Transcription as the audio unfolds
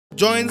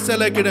Join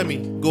Cell Academy,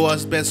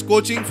 Goa's best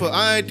coaching for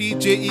IIT,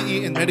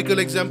 JEE and medical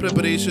exam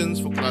preparations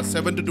for class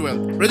 7 to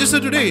 12. Register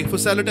today for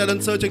Salary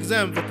Talent Search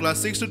exam for class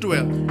 6 to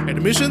 12.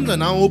 Admissions are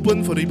now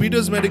open for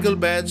repeaters medical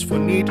batch for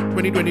NEET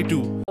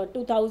 2022.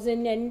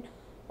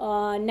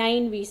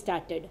 2009 we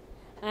started.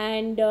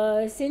 And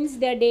since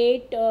the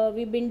date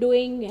we've been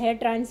doing hair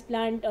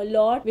transplant a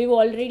lot. We've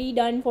already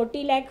done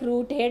 40 lakh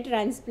root hair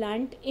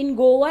transplant in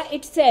Goa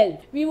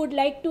itself. We would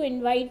like to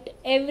invite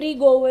every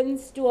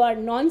Goans to our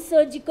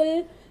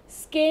non-surgical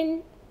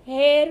skin,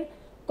 hair,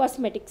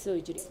 cosmetic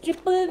surgery.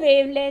 Triple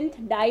wavelength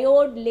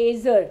diode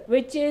laser,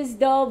 which is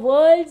the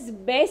world's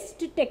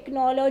best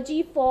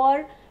technology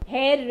for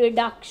hair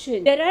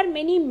reduction. There are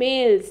many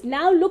males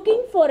now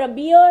looking for a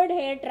beard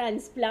hair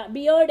transplant,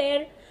 beard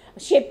hair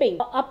shaping.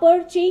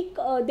 Upper cheek,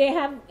 they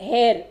have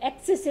hair,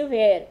 excessive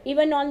hair,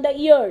 even on the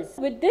ears.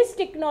 With this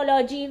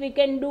technology, we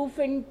can do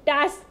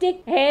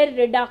fantastic hair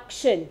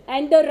reduction,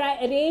 and the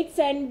rates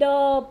and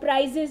the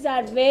prices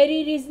are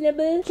very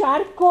reasonable.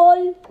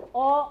 Charcoal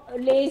or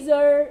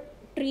laser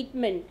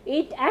treatment,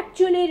 it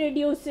actually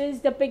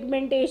reduces the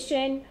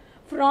pigmentation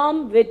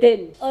from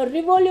within. A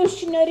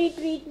revolutionary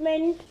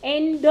treatment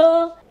in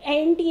the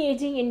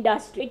anti-aging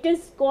industry. It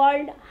is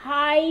called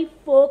high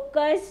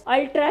focus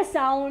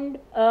ultrasound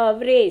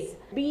rays,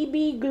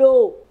 BB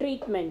glow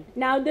treatment.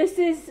 Now this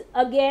is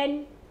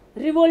again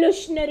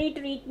revolutionary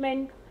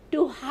treatment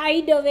to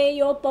hide away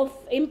your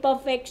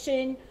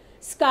imperfection,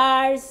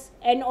 scars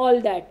and all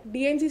that.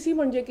 DNCC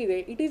म्हणजे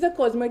कितें? It is a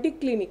cosmetic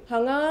clinic.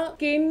 हांगा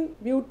skin,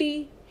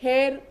 beauty,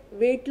 hair,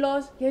 weight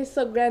loss हे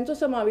सगळ्यांचो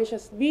समावेश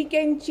आसा. We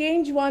can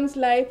change one's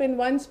life and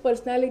one's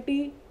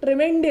personality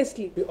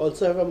tremendously. We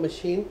also have a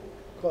machine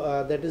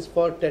that is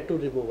for tattoo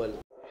removal.